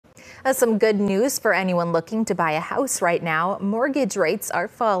Some good news for anyone looking to buy a house right now. Mortgage rates are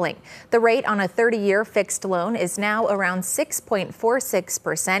falling. The rate on a 30-year fixed loan is now around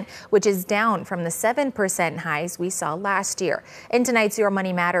 6.46%, which is down from the 7% highs we saw last year. In tonight's Your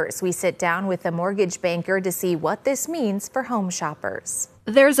Money Matters, we sit down with a mortgage banker to see what this means for home shoppers.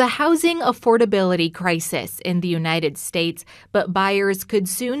 There's a housing affordability crisis in the United States, but buyers could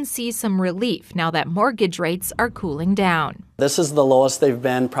soon see some relief now that mortgage rates are cooling down. This is the lowest they've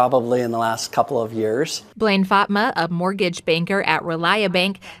been probably in the last couple of years. Blaine Fatma, a mortgage banker at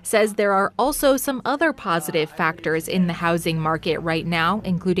ReliaBank, says there are also some other positive factors in the housing market right now,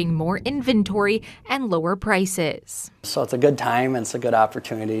 including more inventory and lower prices. So it's a good time and it's a good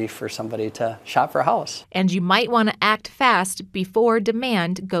opportunity for somebody to shop for a house. And you might want to act fast before demand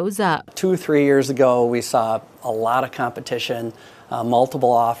goes up. 2-3 years ago, we saw a lot of competition,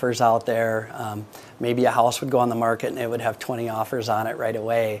 multiple offers out there. Maybe a house would go on the market and it would have 20 offers on it right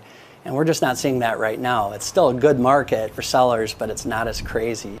away. And we're just not seeing that right now. It's still a good market for sellers, but it's not as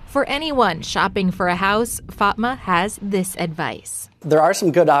crazy. For anyone shopping for a house, Fatma has this advice. There are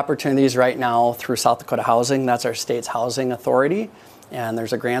some good opportunities right now through South Dakota Housing. That's our state's housing authority. And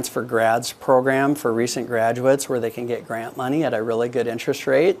there's a Grants for Grads program for recent graduates where they can get grant money at a really good interest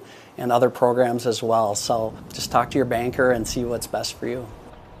rate, and other programs as well. So just talk to your banker and see what's best for you.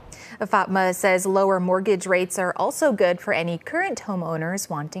 Fatma says lower mortgage rates are also good for any current homeowners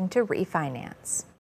wanting to refinance.